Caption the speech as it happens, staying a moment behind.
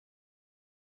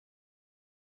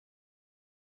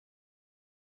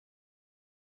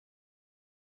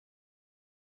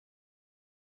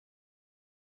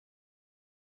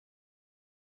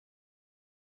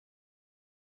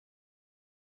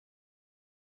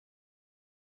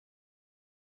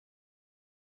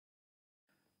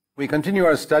We continue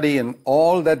our study in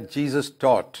all that Jesus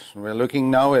taught. We're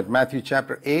looking now at Matthew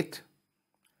chapter 8.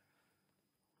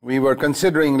 We were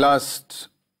considering in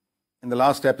the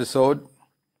last episode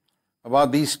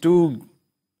about these two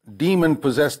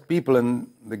demon-possessed people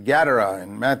in the Gadara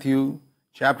in Matthew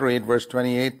chapter 8 verse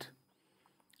 28,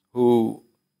 who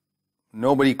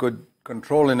nobody could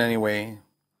control in any way.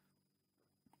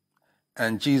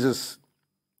 And Jesus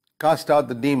cast out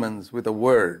the demons with a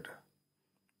word,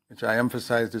 which I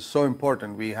emphasized is so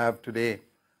important. We have today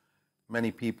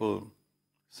many people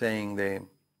saying they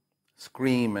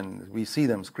scream, and we see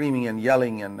them screaming and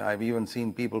yelling, and I've even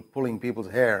seen people pulling people's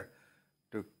hair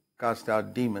to cast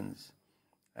out demons,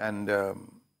 and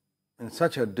in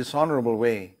such a dishonorable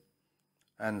way,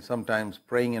 and sometimes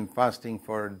praying and fasting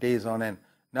for days on end.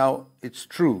 Now, it's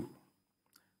true.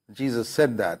 Jesus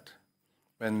said that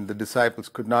when the disciples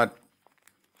could not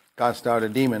cast out a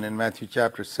demon in Matthew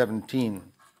chapter 17.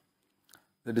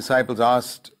 The disciples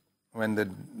asked, when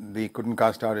they couldn't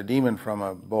cast out a demon from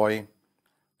a boy,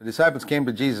 the disciples came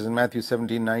to Jesus in Matthew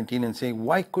 17:19 and saying,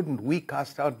 why couldn't we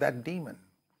cast out that demon?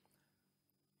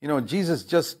 You know, Jesus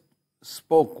just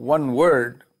spoke one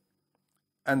word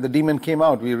and the demon came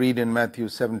out. We read in Matthew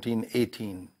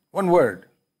 17:18. One word.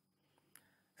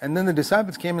 And then the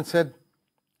disciples came and said,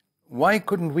 why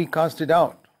couldn't we cast it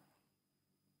out?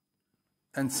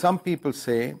 And some people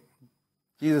say,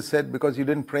 Jesus said, because you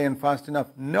didn't pray and fast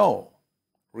enough. No.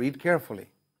 Read carefully.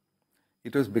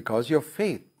 It was because your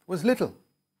faith was little.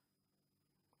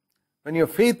 When your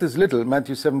faith is little,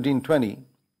 Matthew 17:20,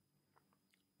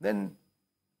 then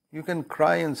you can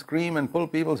cry and scream and pull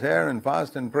people's hair and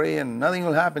fast and pray and nothing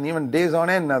will happen. Even days on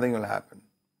end, nothing will happen.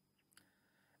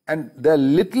 And the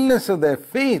littleness of their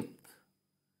faith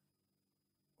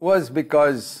was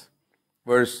because,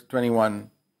 verse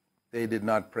 21, they did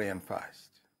not pray and fast.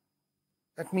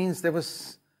 That means there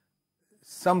was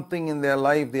something in their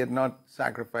life they had not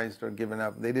sacrificed or given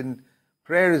up.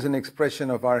 Prayer is an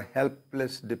expression of our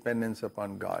helpless dependence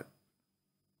upon God.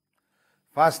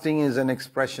 Fasting is an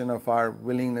expression of our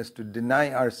willingness to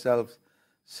deny ourselves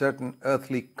certain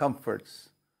earthly comforts,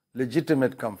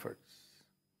 legitimate comforts,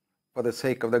 for the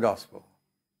sake of the gospel.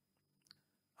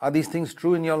 Are these things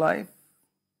true in your life?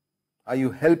 Are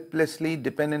you helplessly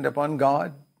dependent upon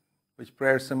God, which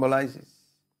prayer symbolizes?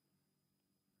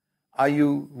 Are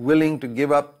you willing to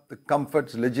give up the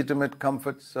comforts, legitimate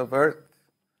comforts of earth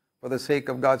for the sake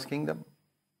of God's kingdom?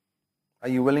 Are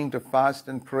you willing to fast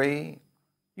and pray?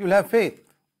 You'll have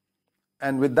faith.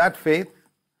 And with that faith,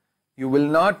 you will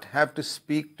not have to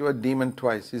speak to a demon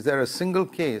twice. Is there a single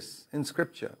case in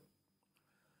Scripture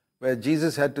where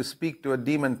Jesus had to speak to a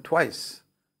demon twice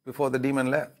before the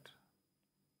demon left?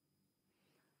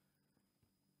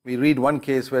 We read one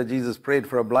case where Jesus prayed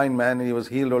for a blind man and he was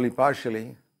healed only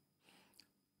partially.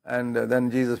 And then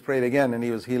Jesus prayed again and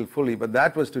he was healed fully. But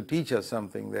that was to teach us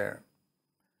something there.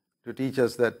 To teach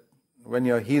us that when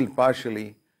you're healed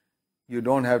partially, you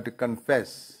don't have to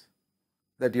confess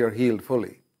that you're healed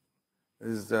fully.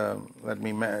 Let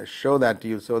me show that to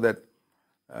you so that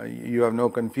you have no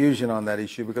confusion on that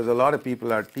issue, because a lot of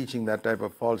people are teaching that type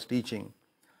of false teaching.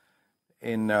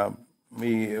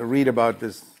 We read about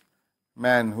this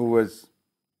man who was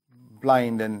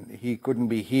blind and he couldn't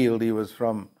be healed. He was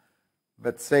from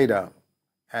Bethsaida,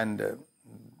 and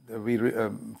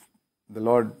the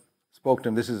Lord spoke to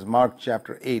him. This is Mark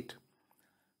chapter 8.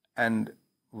 And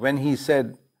when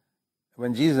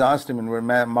Jesus asked him in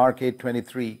Mark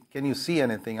 8:23, can you see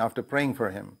anything, after praying for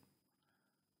him?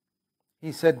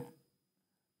 He said,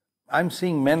 I'm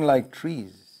seeing men like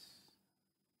trees,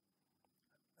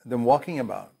 them walking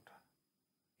about.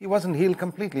 He wasn't healed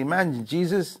completely. Imagine,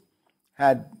 Jesus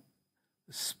had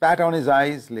spat on his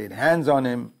eyes, laid hands on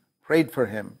him, prayed for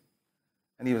him,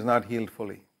 and he was not healed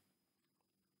fully.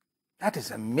 That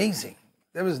is amazing.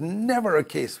 There was never a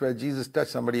case where Jesus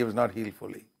touched somebody who was not healed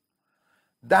fully.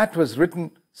 That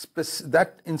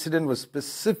incident was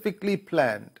specifically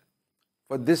planned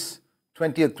for this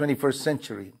 20th, 21st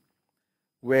century,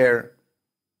 where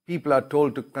people are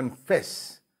told to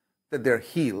confess that they're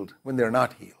healed when they're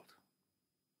not healed.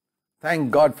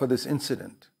 Thank God for this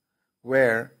incident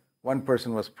where one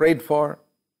person was prayed for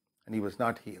and he was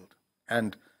not healed.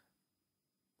 And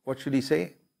what should he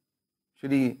say?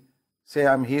 Should he say,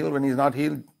 I'm healed, when he's not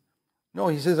healed? No,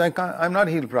 he says, I'm not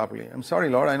healed properly. I'm sorry,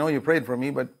 Lord, I know you prayed for me,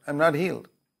 but I'm not healed.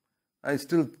 I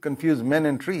still confuse men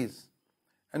and trees.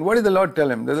 And what did the Lord tell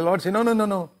him? Did the Lord say,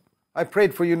 no, I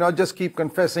prayed for you, now just keep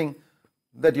confessing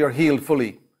that you're healed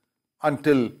fully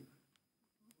until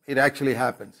it actually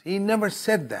happens? He never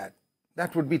said that.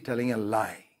 That would be telling a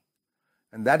lie.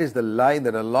 And that is the lie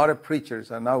that a lot of preachers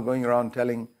are now going around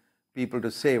telling people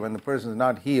to say when the person is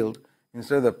not healed,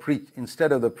 instead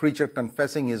of the preacher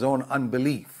confessing his own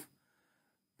unbelief,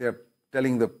 they're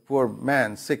telling the poor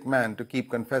man, sick man, to keep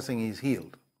confessing he's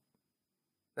healed.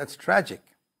 That's tragic.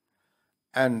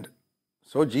 And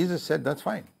so Jesus said, that's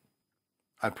fine.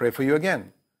 I'll pray for you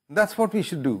again. And that's what we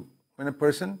should do. When a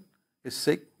person is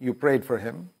sick, you prayed for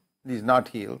him, he's not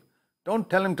healed. Don't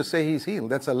tell him to say he's healed.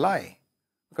 That's a lie,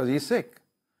 because he's sick.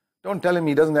 Don't tell him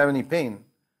he doesn't have any pain,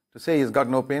 to say he's got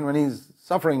no pain when he's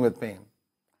suffering with pain.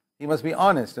 He must be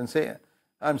honest and say,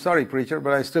 I'm sorry, preacher,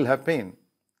 but I still have pain.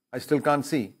 I still can't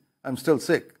see. I'm still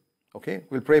sick. Okay,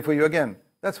 we'll pray for you again.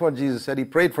 That's what Jesus said. He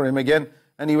prayed for him again,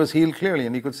 and he was healed clearly,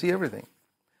 and he could see everything.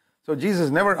 So Jesus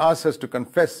never asks us to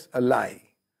confess a lie.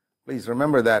 Please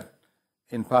remember that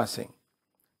in passing.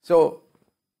 So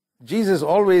Jesus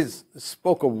always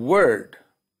spoke a word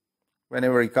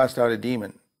whenever he cast out a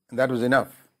demon, and that was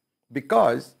enough.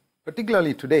 Because,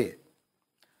 particularly today,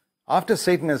 after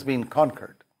Satan has been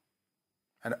conquered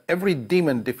and every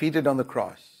demon defeated on the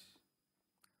cross,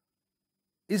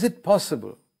 is it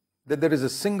possible that there is a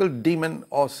single demon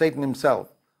or Satan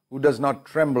himself who does not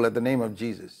tremble at the name of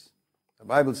Jesus? The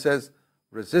Bible says,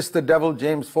 resist the devil,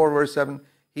 James 4 verse 7,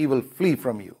 he will flee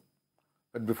from you.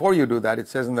 But before you do that, it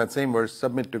says in that same verse,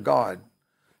 submit to God.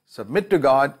 Submit to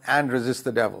God and resist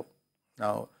the devil.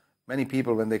 Now, many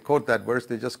people, when they quote that verse,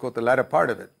 they just quote the latter part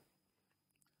of it.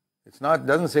 It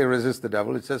doesn't say resist the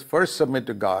devil. It says first submit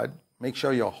to God. Make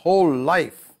sure your whole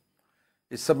life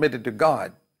is submitted to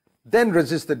God. Then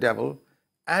resist the devil.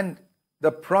 And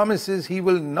the promise is he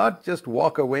will not just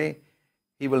walk away.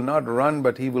 He will not run,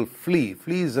 but he will flee.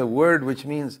 Flee is a word which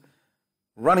means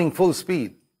running full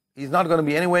speed. He's not going to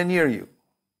be anywhere near you.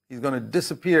 He's going to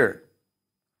disappear.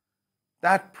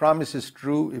 That promise is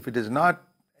true. If it does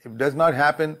not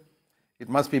happen, it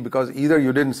must be because either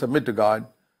you didn't submit to God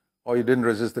or you didn't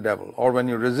resist the devil. Or when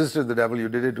you resisted the devil, you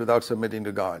did it without submitting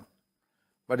to God.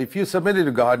 But if you submitted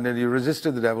to God and you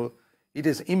resisted the devil, it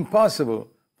is impossible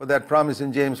for that promise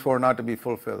in James 4 not to be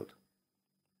fulfilled.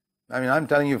 I mean, I'm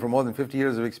telling you from more than 50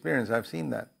 years of experience, I've seen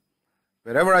that.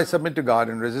 Wherever I submit to God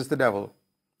and resist the devil,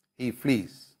 he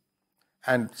flees.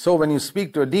 And so when you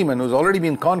speak to a demon who's already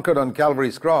been conquered on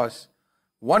Calvary's cross,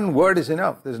 one word is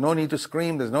enough. There's no need to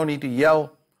scream. There's no need to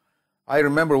yell. I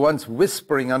remember once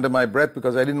whispering under my breath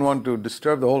because I didn't want to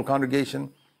disturb the whole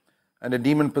congregation, and a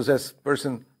demon-possessed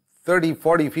person 30,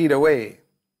 40 feet away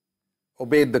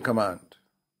obeyed the command.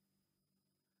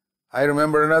 I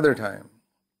remember another time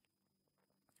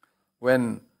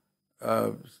when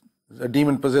a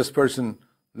demon-possessed person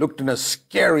looked in a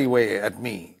scary way at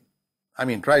me. I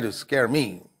mean, tried to scare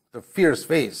me, the fierce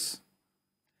face.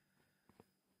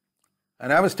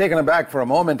 And I was taken aback for a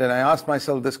moment, and I asked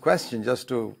myself this question just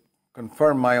to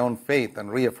confirm my own faith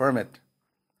and reaffirm it.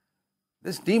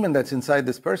 This demon that's inside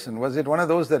this person, was it one of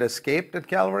those that escaped at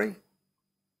Calvary?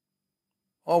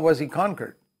 Or was he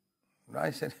conquered? And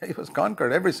I said, he was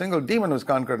conquered. Every single demon was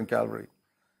conquered in Calvary.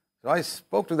 So I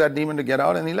spoke to that demon to get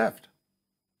out, and he left.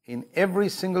 In every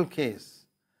single case,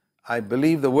 I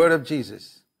believe the word of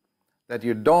Jesus that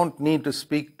you don't need to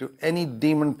speak to any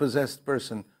demon-possessed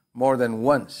person more than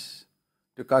once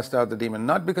to cast out the demon,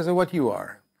 not because of what you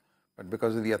are, but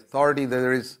because of the authority that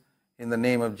there is in the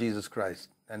name of Jesus Christ,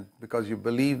 and because you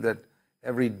believe that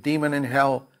every demon in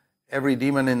hell, every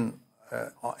demon and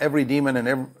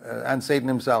Satan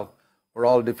himself were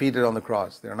all defeated on the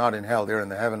cross. They're not in hell, they're in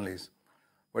the heavenlies.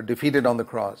 Were defeated on the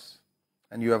cross,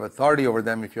 and you have authority over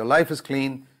them. If your life is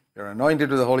clean, you're anointed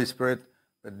with the Holy Spirit,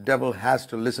 the devil has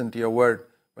to listen to your word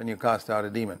when you cast out a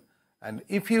demon. And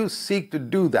if you seek to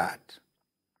do that,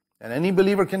 and any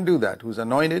believer can do that, who's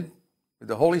anointed with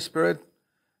the Holy Spirit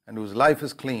and whose life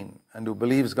is clean and who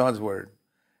believes God's word,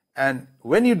 and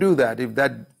when you do that, if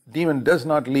that demon does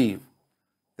not leave,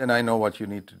 then I know what you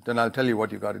need to do. Then I'll tell you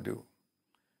what you got to do.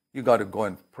 You got to go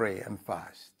and pray and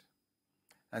fast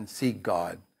and seek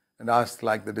God and ask,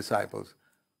 like the disciples,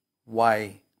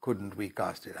 why couldn't we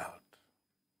cast it out?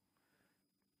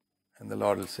 And the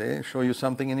Lord will say, show you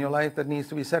something in your life that needs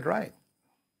to be set right.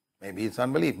 Maybe it's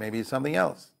unbelief, maybe it's something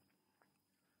else.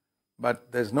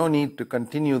 But there's no need to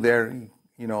continue there,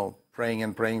 praying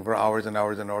and praying for hours and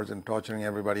hours and hours and torturing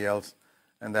everybody else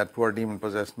and that poor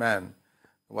demon-possessed man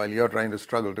while you're trying to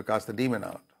struggle to cast the demon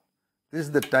out. This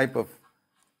is the type of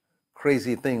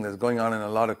crazy thing that's going on in a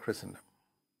lot of Christendom.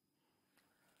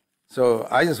 So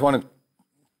I just want to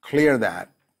clear that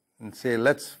and say,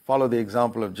 let's follow the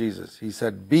example of Jesus. He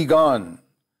said, be gone,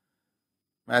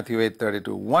 Matthew 8:32.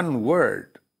 One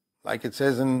word, like it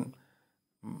says in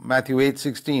Matthew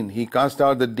 8:16, he cast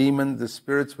out the demons, the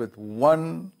spirits, with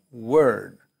one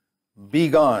word. Be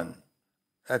gone.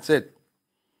 That's it.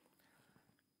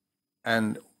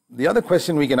 And the other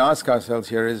question we can ask ourselves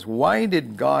here is, why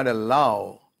did God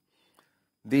allow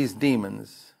these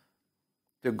demons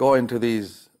to go into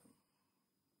these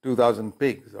 2,000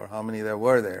 pigs, or how many there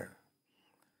were there,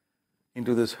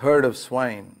 into this herd of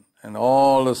swine, and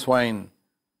all the swine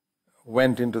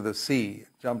went into the sea,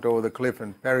 jumped over the cliff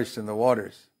and perished in the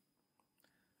waters?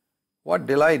 What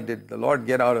delight did the Lord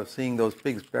get out of seeing those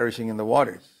pigs perishing in the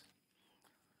waters?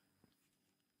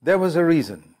 There was a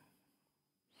reason.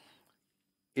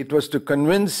 It was to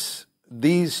convince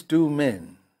these two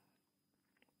men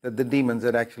that the demons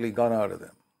had actually gone out of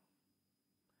them.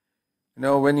 You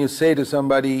know, when you say to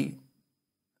somebody,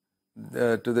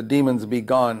 to the demons, be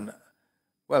gone,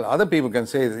 well, other people can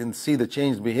say and see the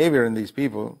changed behavior in these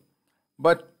people,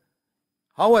 but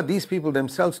how are these people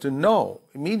themselves to know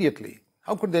immediately?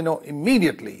 How could they know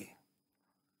immediately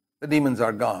the demons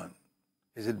are gone?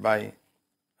 Is it by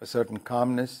a certain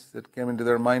calmness that came into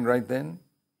their mind right then?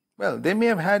 Well, they may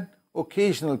have had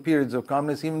occasional periods of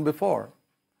calmness even before.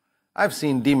 I've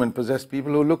seen demon-possessed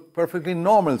people who look perfectly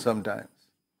normal sometimes.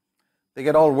 They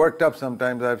get all worked up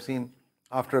sometimes, I've seen,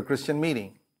 after a Christian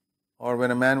meeting, or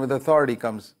when a man with authority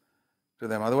comes to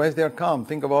them. Otherwise, they are calm.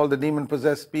 Think of all the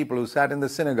demon-possessed people who sat in the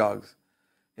synagogues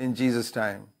in Jesus'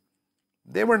 time.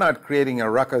 They were not creating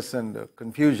a ruckus and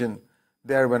confusion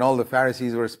there when all the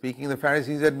Pharisees were speaking. The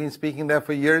Pharisees had been speaking there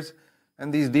for years,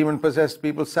 and these demon-possessed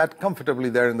people sat comfortably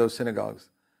there in those synagogues.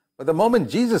 But the moment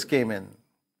Jesus came in,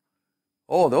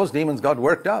 oh, those demons got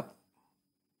worked up.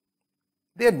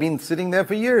 They had been sitting there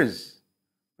for years,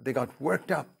 but they got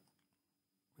worked up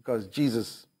because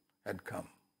Jesus had come.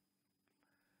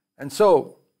 And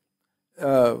so,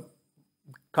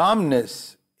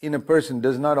 calmness in a person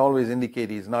does not always indicate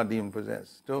he is not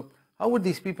demon-possessed. So, how would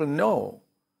these people know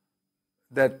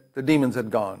that the demons had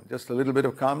gone? Just a little bit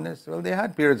of calmness? Well, they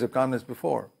had periods of calmness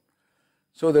before.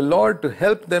 So the Lord, to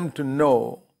help them to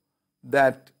know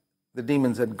that the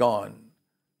demons had gone,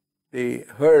 they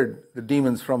heard the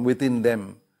demons from within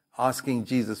them asking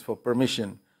Jesus for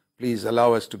permission, please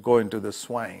allow us to go into the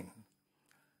swine.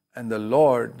 And the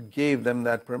Lord gave them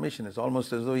that permission. It's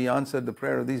almost as though He answered the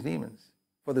prayer of these demons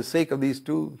for the sake of these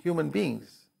two human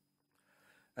beings.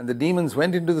 And the demons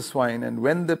went into the swine, and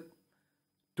when the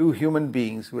two human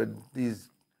beings, who had these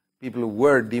people who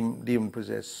were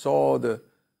demon-possessed, saw the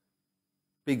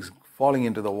pigs falling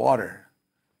into the water,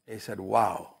 they said,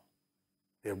 wow,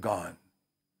 they're gone.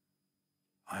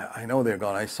 I know they're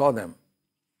gone. I saw them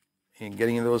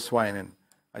getting into those swine, and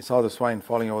I saw the swine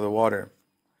falling over the water.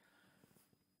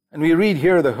 And we read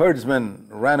here, the herdsmen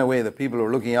ran away. The people who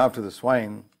were looking after the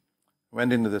swine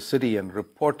went into the city and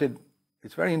reported.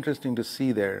 It's very interesting to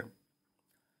see there,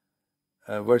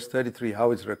 verse 33,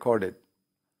 how it's recorded.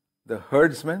 The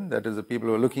herdsmen, that is the people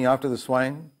who were looking after the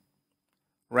swine,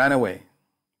 ran away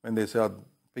when they saw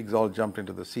pigs all jumped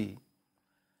into the sea,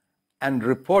 and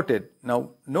reported. Now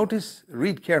notice,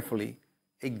 read carefully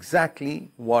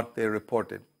exactly what they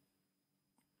reported.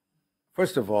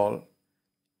 First of all,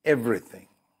 everything.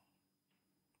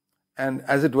 And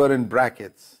as it were in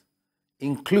brackets,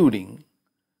 including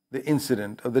the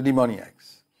incident of the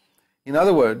demoniacs. In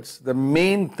other words, the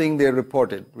main thing they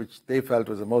reported, which they felt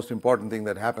was the most important thing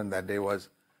that happened that day, was,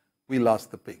 we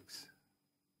lost the pigs.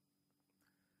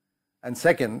 And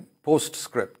second,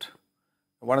 postscript.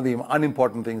 One of the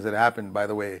unimportant things that happened, by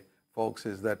the way, folks,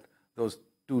 is that those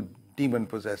two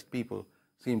demon-possessed people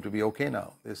seem to be okay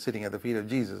now. They're sitting at the feet of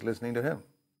Jesus, listening to Him.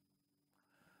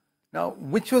 Now,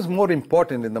 which was more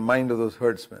important in the mind of those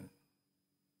herdsmen?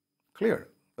 Clear,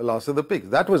 the loss of the pigs.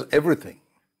 That was everything.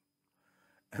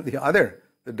 And the other,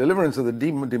 the deliverance of the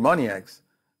demoniacs,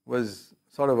 was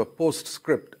sort of a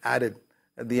postscript added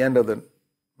at the end of the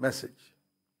message.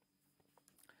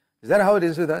 Is that how it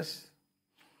is with us?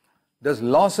 Does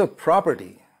loss of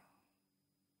property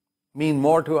mean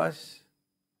more to us,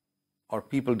 or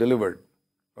people delivered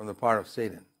from the power of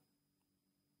Satan?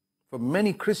 For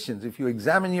many Christians, if you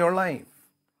examine your life,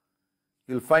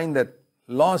 you'll find that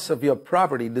loss of your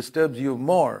property disturbs you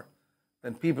more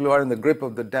than people who are in the grip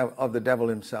of the devil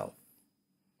himself.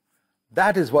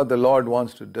 That is what the Lord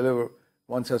wants to deliver,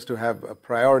 wants us to have a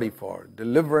priority for,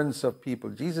 deliverance of people.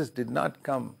 Jesus did not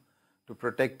come to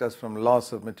protect us from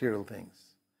loss of material things.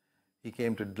 He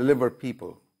came to deliver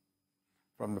people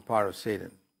from the power of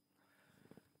Satan.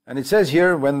 And it says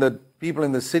here, when the people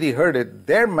in the city heard it,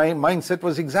 their mindset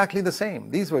was exactly the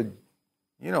same. These were,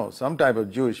 some type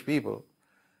of Jewish people.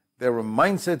 Their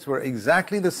mindsets were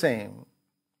exactly the same.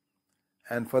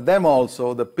 And for them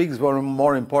also, the pigs were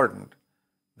more important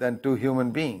than two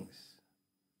human beings.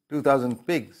 2,000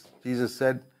 pigs, Jesus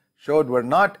said, showed were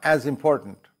not as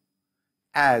important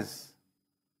as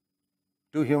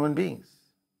two human beings.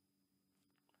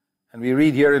 And we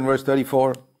read here in verse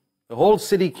 34, the whole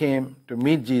city came to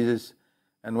meet Jesus,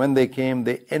 and when they came,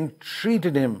 they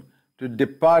entreated him to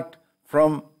depart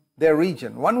from their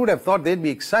region. One would have thought they'd be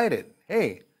excited.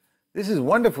 Hey, this is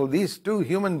wonderful. These two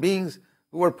human beings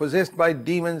who were possessed by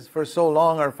demons for so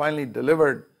long are finally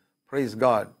delivered. Praise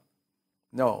God.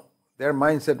 No, their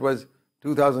mindset was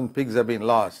 2,000 pigs have been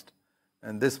lost.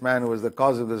 And this man who was the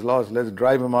cause of this loss, let's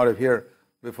drive him out of here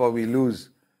before we lose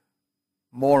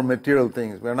more material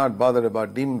things. We're not bothered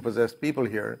about demon-possessed people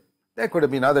here. There could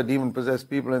have been other demon-possessed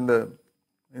people in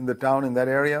the town, in that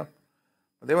area,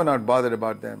 but they were not bothered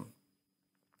about them.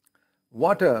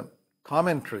 What a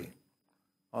commentary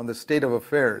on the state of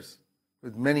affairs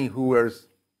with many who were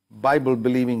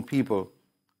Bible-believing people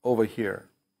over here.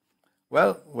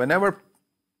 Well, whenever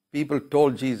people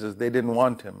told Jesus they didn't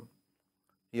want him,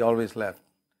 he always left.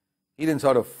 He didn't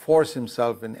sort of force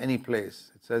himself in any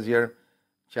place. It says here,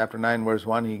 chapter 9, verse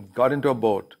 1, he got into a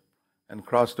boat and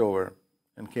crossed over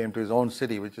and came to his own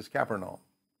city, which is Capernaum.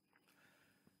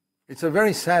 It's a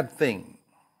very sad thing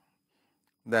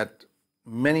that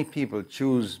many people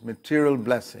choose material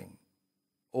blessing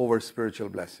over spiritual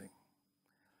blessing.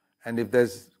 And if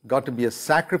there's got to be a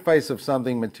sacrifice of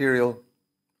something material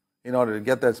in order to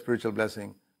get that spiritual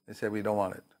blessing, they say we don't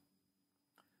want it.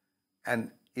 And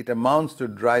it amounts to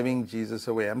driving Jesus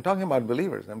away. I'm talking about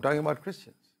believers. I'm talking about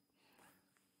Christians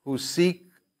who seek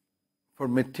for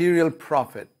material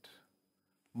profit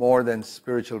more than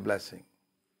spiritual blessing.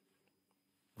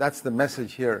 That's the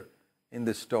message here in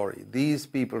this story. These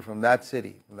people from that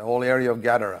city, from the whole area of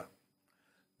Gadara,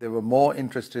 they were more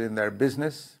interested in their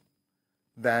business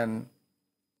than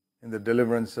in the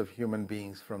deliverance of human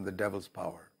beings from the devil's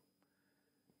power.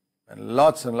 And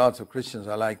lots of Christians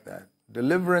are like that.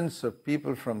 Deliverance of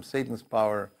people from Satan's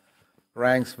power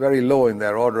ranks very low in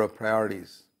their order of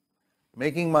priorities.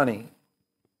 Making money,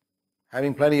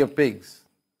 having plenty of pigs,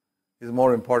 is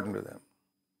more important to them.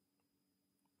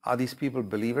 Are these people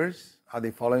believers? Are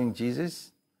they following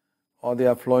Jesus? Or they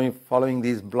are following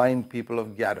these blind people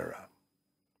of Gadara?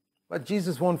 But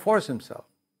Jesus won't force himself.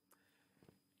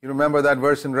 You remember that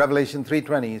verse in Revelation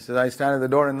 3:20. He says, I stand at the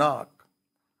door and knock.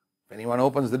 If anyone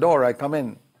opens the door, I come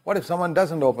in. What if someone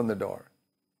doesn't open the door?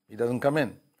 He doesn't come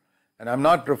in. And I'm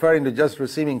not referring to just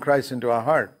receiving Christ into our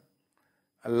heart,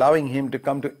 allowing him to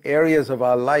come to areas of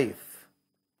our life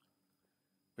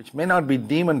which may not be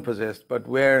demon-possessed, but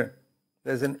where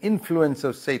there's an influence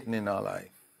of Satan in our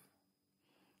life.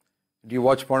 Do you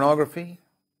watch pornography?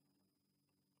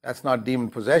 That's not demon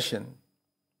possession,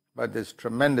 but there's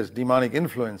tremendous demonic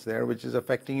influence there which is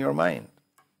affecting your mind,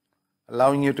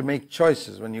 allowing you to make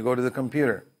choices when you go to the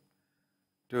computer,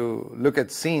 to look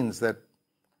at scenes that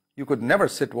you could never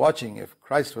sit watching if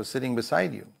Christ was sitting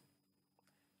beside you.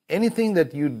 Anything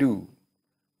that you do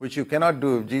which you cannot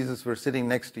do if Jesus were sitting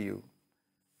next to you,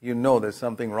 you know there's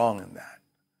something wrong in that.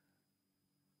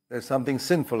 There's something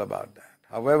sinful about that,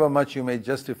 however much you may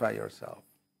justify yourself.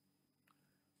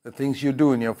 The things you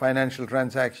do in your financial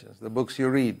transactions, the books you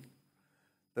read,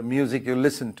 the music you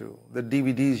listen to, the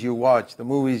DVDs you watch, the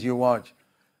movies you watch.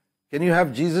 Can you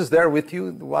have Jesus there with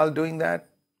you while doing that?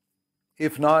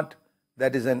 If not,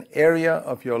 that is an area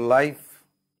of your life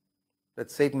that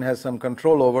Satan has some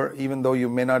control over, even though you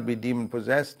may not be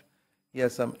demon-possessed. He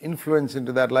has some influence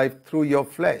into that life through your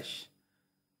flesh,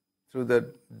 through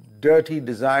the dirty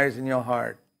desires in your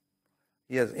heart.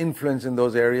 He has influence in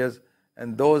those areas,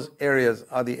 and those areas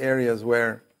are the areas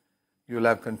where you'll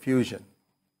have confusion.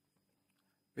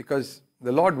 Because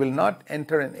the Lord will not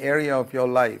enter an area of your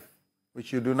life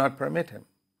which you do not permit him.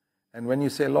 And when you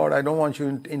say, Lord, I don't want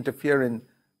you to interfere in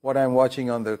what I'm watching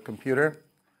on the computer.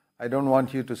 I don't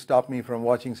want you to stop me from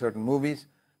watching certain movies.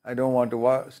 I don't want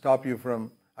to stop you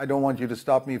to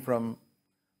stop me from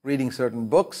reading certain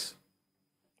books.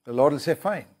 The Lord will say,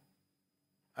 fine,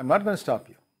 I'm not going to stop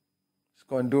you. Just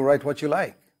go and do right what you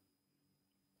like.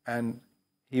 And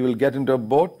he will get into a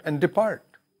boat and depart.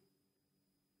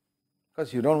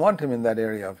 Because you don't want him in that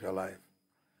area of your life.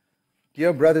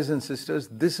 Dear brothers and sisters,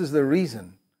 this is the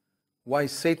reason why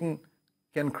Satan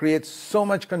can create so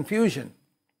much confusion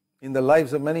in the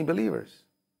lives of many believers.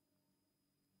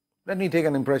 Let me take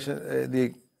an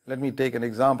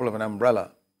example of an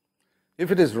umbrella.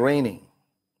 If it is raining,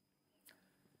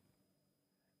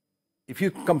 if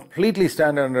you completely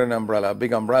stand under an umbrella, a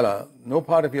big umbrella, no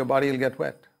part of your body will get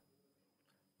wet.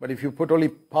 But if you put only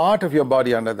part of your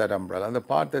body under that umbrella, the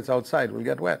part that's outside will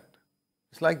get wet.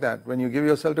 It's like that. When you give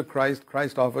yourself to Christ,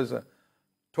 Christ offers a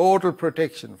total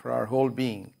protection for our whole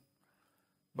being.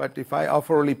 But if I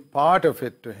offer only part of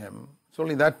it to him, it's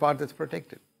only that part that's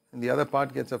protected. And the other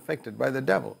part gets affected by the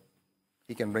devil.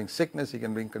 He can bring sickness, he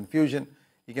can bring confusion,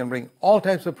 He can bring all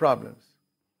types of problems.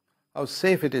 How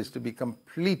safe it is to be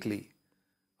completely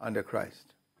under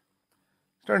Christ.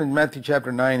 Start in Matthew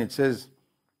chapter 9, it says,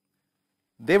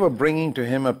 they were bringing to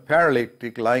him a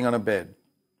paralytic lying on a bed.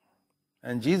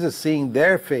 And Jesus, seeing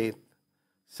their faith,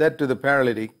 said to the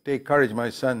paralytic, take courage, my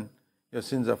son, your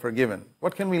sins are forgiven.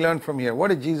 What can we learn from here? What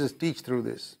did Jesus teach through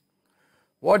this?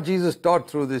 What Jesus taught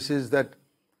through this is that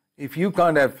if you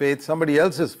can't have faith, somebody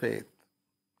else's faith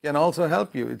can also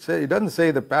help you. It doesn't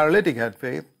say the paralytic had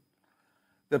faith.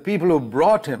 The people who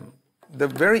brought him, the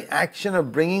very action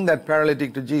of bringing that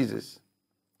paralytic to Jesus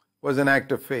was an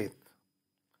act of faith.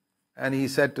 And he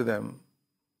said to them,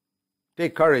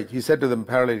 take courage. He said to them,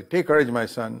 paralytic, take courage, my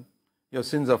son, your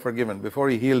sins are forgiven. Before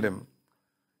he healed him,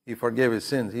 he forgave his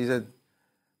sins. He said,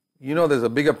 you know there's a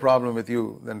bigger problem with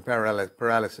you than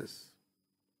paralysis,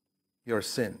 your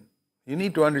sin. You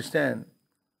need to understand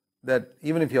that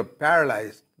even if you're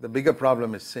paralyzed, the bigger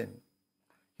problem is sin.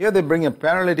 Here they bring a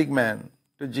paralytic man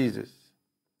to Jesus,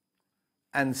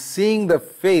 and seeing the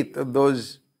faith of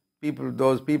those people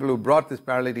who brought this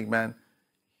paralytic man,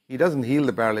 he doesn't heal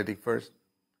the paralytic first.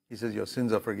 He says, your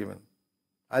sins are forgiven.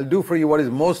 I'll do for you what is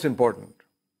most important.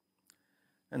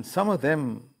 And some of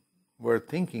them were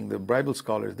thinking, the Bible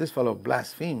scholars, this fellow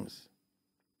blasphemes,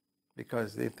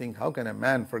 because they think, how can a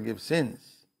man forgive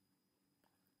sins?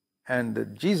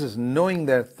 And Jesus, knowing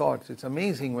their thoughts, it's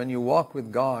amazing when you walk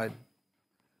with God,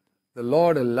 the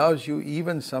Lord allows you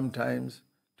even sometimes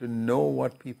to know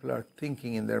what people are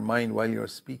thinking in their mind while you're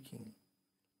speaking.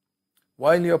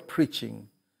 While you're preaching,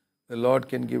 the Lord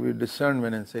can give you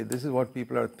discernment and say, this is what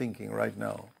people are thinking right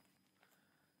now.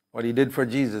 What he did for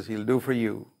Jesus, he'll do for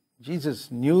you.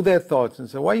 Jesus knew their thoughts and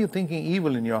said, why are you thinking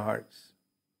evil in your hearts?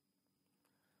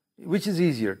 Which is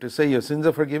easier, to say your sins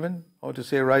are forgiven or to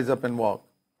say rise up and walk?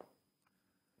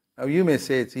 Now you may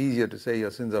say it's easier to say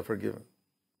your sins are forgiven.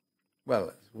 Well,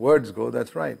 as words go,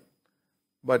 that's right.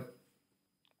 But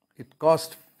it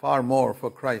cost far more for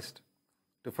Christ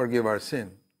to forgive our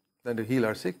sin than to heal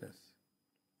our sickness.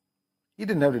 He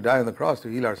didn't have to die on the cross to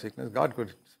heal our sickness. God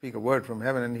could speak a word from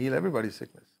heaven and heal everybody's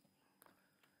sickness.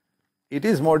 It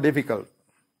is more difficult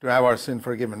to have our sin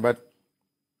forgiven, but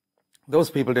those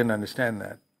people didn't understand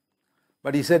that.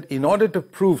 But he said, in order to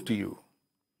prove to you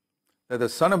that the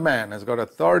Son of Man has got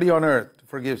authority on earth to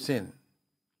forgive sin,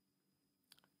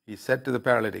 he said to the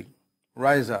paralytic,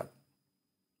 rise up,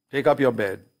 take up your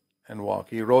bed and walk.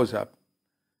 He rose up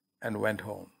and went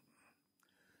home.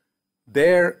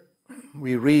 There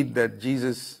we read that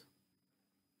Jesus'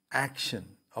 action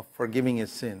of forgiving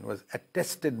his sin was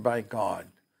attested by God.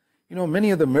 You know,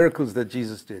 many of the miracles that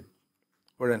Jesus did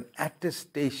were an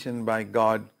attestation by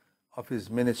God of his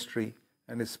ministry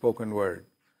and his spoken word.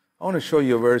 I want to show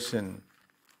you a verse in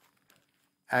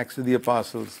Acts of the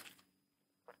Apostles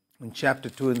in chapter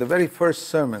 2, in the very first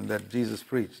sermon that Jesus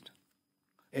preached,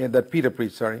 that Peter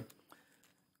preached,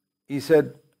 He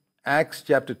said, Acts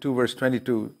chapter 2, verse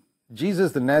 22,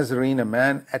 Jesus the Nazarene, a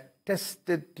man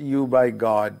attested to you by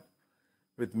God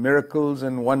with miracles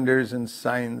and wonders and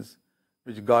signs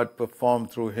which God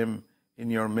performed through him in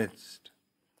your midst.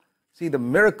 See, the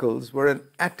miracles were an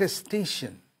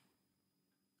attestation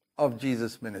of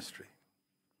Jesus' ministry.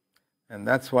 And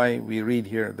that's why we read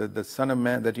here that the Son of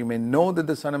Man, that you may know that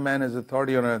the Son of Man has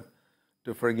authority on earth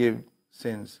to forgive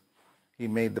sins. He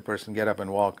made the person get up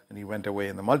and walk, and he went away.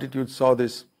 And the multitude saw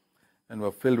this and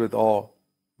were filled with awe.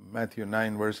 Matthew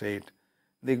 9, verse 8.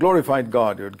 They glorified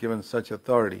God who had given such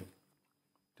authority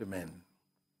to men.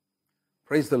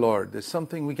 Praise the Lord. There's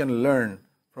something we can learn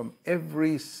from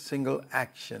every single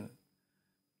action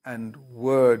and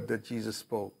word that Jesus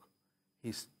spoke.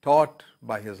 He's taught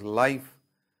by his life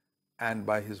and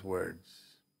by his words.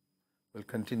 We'll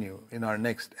continue in our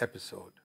next episode.